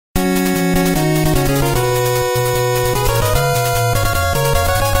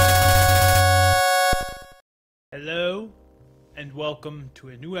and welcome to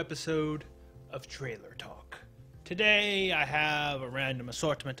a new episode of Trailer Talk. Today I have a random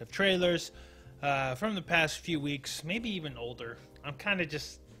assortment of trailers from the past few weeks, maybe even older. I'm kind of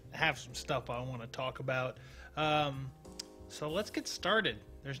just have some stuff I want to talk about. So let's get started.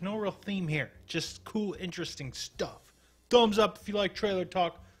 There's no real theme here, just cool, interesting stuff. Thumbs up if you like Trailer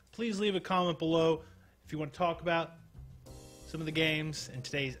Talk. Please leave a comment below if you want to talk about some of the games in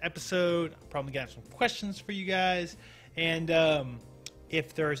today's episode. I'm probably gonna have some questions for you guys, and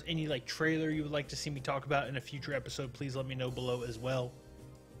if there's any trailer you would like to see me talk about in a future episode, please let me know below as well.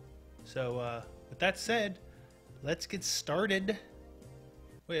 So with that said, let's get started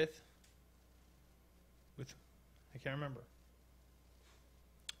with I can't remember.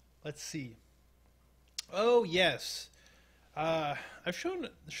 Let's see. Oh yes, I've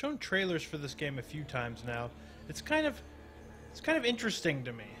shown trailers for this game a few times now. It's kind of interesting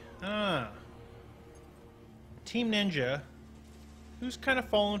to me. Team Ninja, who's kind of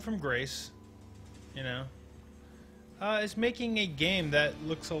fallen from grace, you know, is making a game that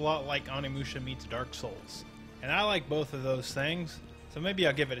looks a lot like Onimusha meets Dark Souls. And I like both of those things, so maybe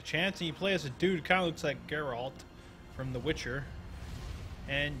I'll give it a chance. And you play as a dude who kind of looks like Geralt from The Witcher.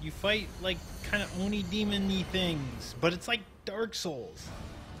 And you fight kind of Oni demon-y things, but it's like Dark Souls.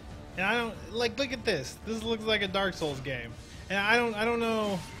 And I don't look at this. This looks like a Dark Souls game. And I don't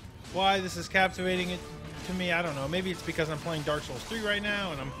know why this is captivating it to me. I don't know. Maybe it's because I'm playing Dark Souls 3 right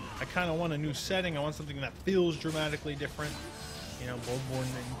now, and I kind of want a new setting. I want something that feels dramatically different. You know, Bloodborne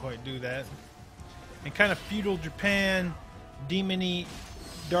didn't quite do that. And kind of feudal Japan, demon-y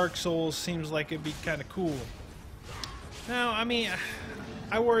Dark Souls seems like it'd be kind of cool. Now, I mean,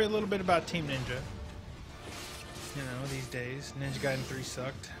 I worry a little bit about Team Ninja. You know, these days, Ninja Gaiden 3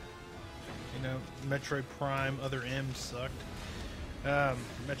 sucked. You know, Metroid Prime Other M sucked.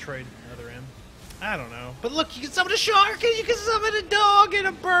 Metroid Other M. I don't know. But look, you can summon a shark, and you can summon a dog and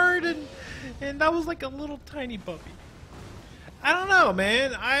a bird, and that was like a little tiny puppy. I don't know,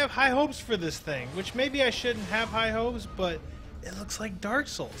 man. I have high hopes for this thing, which maybe I shouldn't have high hopes, but it looks like Dark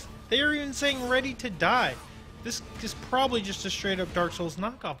Souls. They are even saying Ready to Die. This is probably just a straight-up Dark Souls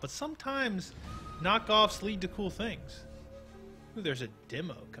knockoff, but sometimes knockoffs lead to cool things. Ooh, there's a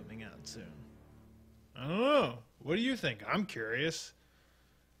demo coming out soon. I don't know. What do you think? I'm curious.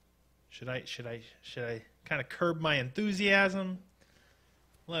 Should I kind of curb my enthusiasm?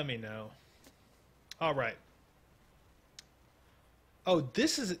 Let me know. All right. Oh,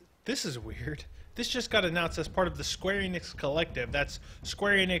 this is weird. This just got announced as part of the Square Enix Collective. That's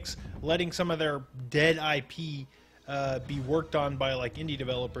Square Enix letting some of their dead IP be worked on by indie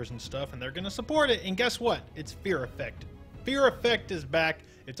developers and stuff, and they're going to support it. And guess what? It's Fear Effect. Fear Effect is back.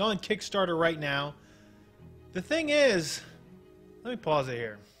 It's on Kickstarter right now. The thing is, let me pause it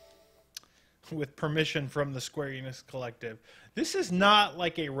here. With permission from the Square Enix Collective. This is not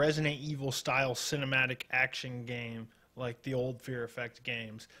like a Resident Evil style cinematic action game like the old Fear Effect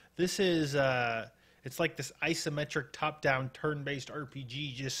games. This is, it's like this isometric top-down turn-based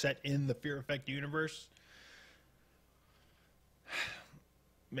RPG just set in the Fear Effect universe.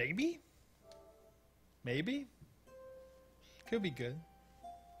 Maybe? Maybe? Could be good.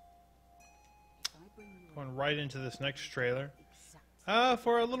 Going right into this next trailer.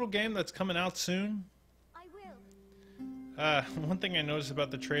 For a little game that's coming out soon. I will. One thing I noticed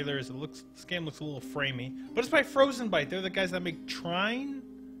about the trailer is this game looks a little framey, but it's by Frozen Byte. They're the guys that make Trine,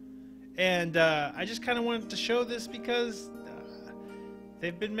 and I just kind of wanted to show this because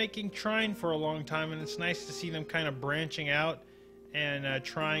they've been making Trine for a long time, and it's nice to see them kind of branching out and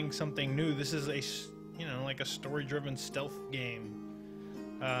trying something new. This is a a story-driven stealth game.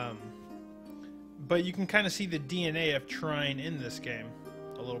 But you can kind of see the DNA of Trine in this game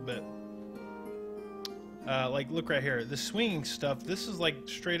a little bit. Look right here. The swinging stuff, this is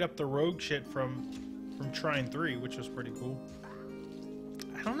straight up the rogue shit from Trine 3, which was pretty cool.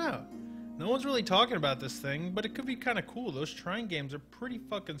 I don't know. No one's really talking about this thing, but it could be kind of cool. Those Trine games are pretty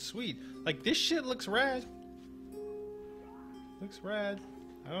fucking sweet. This shit looks rad. Looks rad.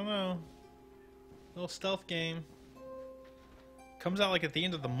 I don't know. Little stealth game. Comes out at the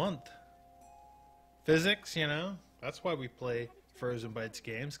end of the month. Physics, you know, that's why we play Frozen Bytes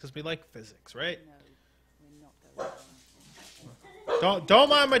games, because we like physics, right? No, we're not going. Don't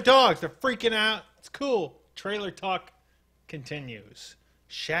mind my dogs, they're freaking out. It's cool. Trailer Talk continues.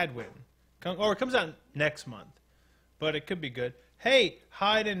 Shadwin. It comes out next month, but it could be good. Hey,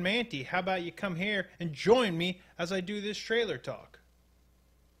 Hyde and Manty, how about you come here and join me as I do this Trailer Talk?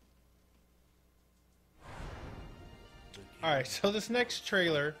 Alright, so this next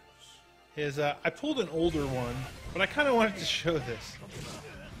trailer is, I pulled an older one, but I kind of wanted to show this.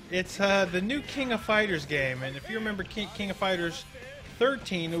 It's the new King of Fighters game, and if you remember King of Fighters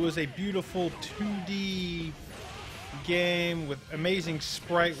 13, it was a beautiful 2D game with amazing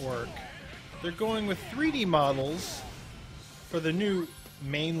sprite work. They're going with 3D models for the new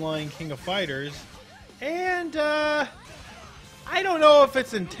mainline King of Fighters, and I don't know if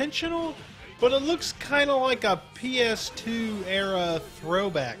it's intentional, but it looks kind of like a PS2 era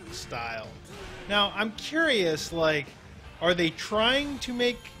throwback style. Now, I'm curious, like, are they trying to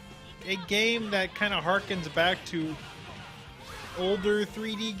make a game that kind of harkens back to older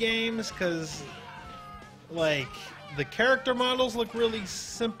 3D games? Because, like, the character models look really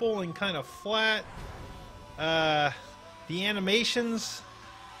simple and kind of flat. The animations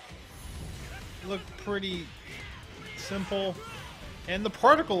look pretty simple. And the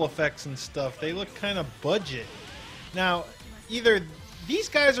particle effects and stuff, they look kind of budget. Now, either these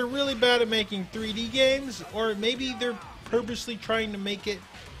guys are really bad at making 3D games, or maybe they're purposely trying to make it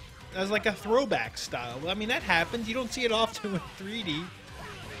as like a throwback style. I mean, that happens. You don't see it often with 3D.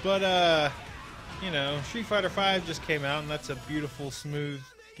 But, you know, Street Fighter V just came out, and that's a beautiful, smooth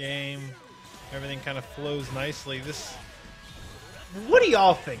game. Everything kind of flows nicely. What do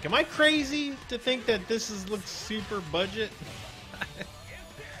y'all think? Am I crazy to think that this looks super budget?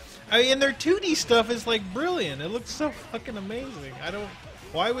 I mean, and their 2D stuff is like brilliant. It looks so fucking amazing.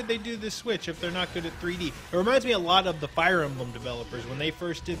 Why would they do this switch if they're not good at 3D? It reminds me a lot of the Fire Emblem developers when they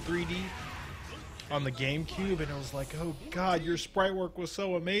first did 3D on the GameCube, and it was like, oh god, your sprite work was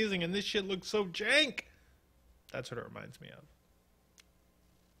so amazing, and this shit looks so jank. That's what it reminds me of.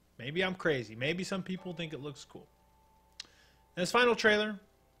 Maybe I'm crazy. Maybe some people think it looks cool. And this final trailer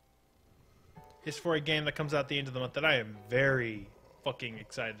is for a game that comes out the end of the month that I am very fucking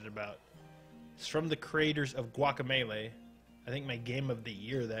excited about. It's from the creators of Guacamelee. I think my game of the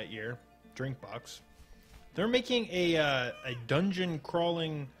year that year, Drinkbox. They're making a dungeon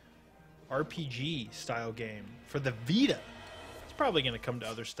crawling RPG style game for the Vita. It's probably going to come to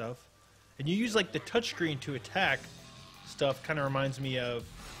other stuff. And you use like the touchscreen to attack stuff. Kind of reminds me of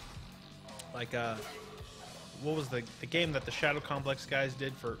like what was the game that the Shadow Complex guys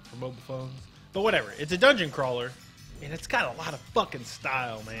did for mobile phones? But whatever. It's a dungeon crawler. And it's got a lot of fucking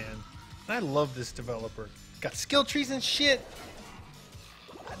style, man. And I love this developer. Got skill trees and shit.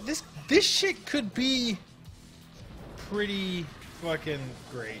 This shit could be pretty fucking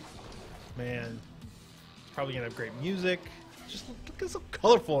great, man. It's probably gonna have great music. Just look, it's so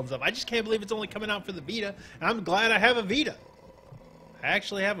colorful and stuff. I just can't believe it's only coming out for the Vita. And I'm glad I have a Vita. I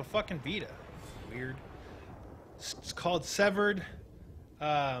actually have a fucking Vita. Weird. It's called Severed.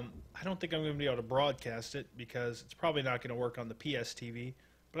 I don't think I'm going to be able to broadcast it because it's probably not going to work on the PS TV.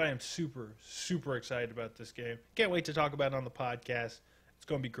 But I am super, super excited about this game. Can't wait to talk about it on the podcast. It's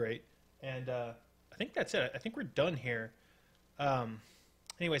going to be great. And I think that's it. I think we're done here.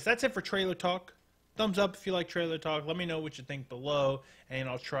 Anyways, that's it for Trailer Talk. Thumbs up if you like Trailer Talk. Let me know what you think below. And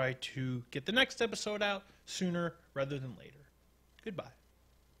I'll try to get the next episode out sooner rather than later. Goodbye.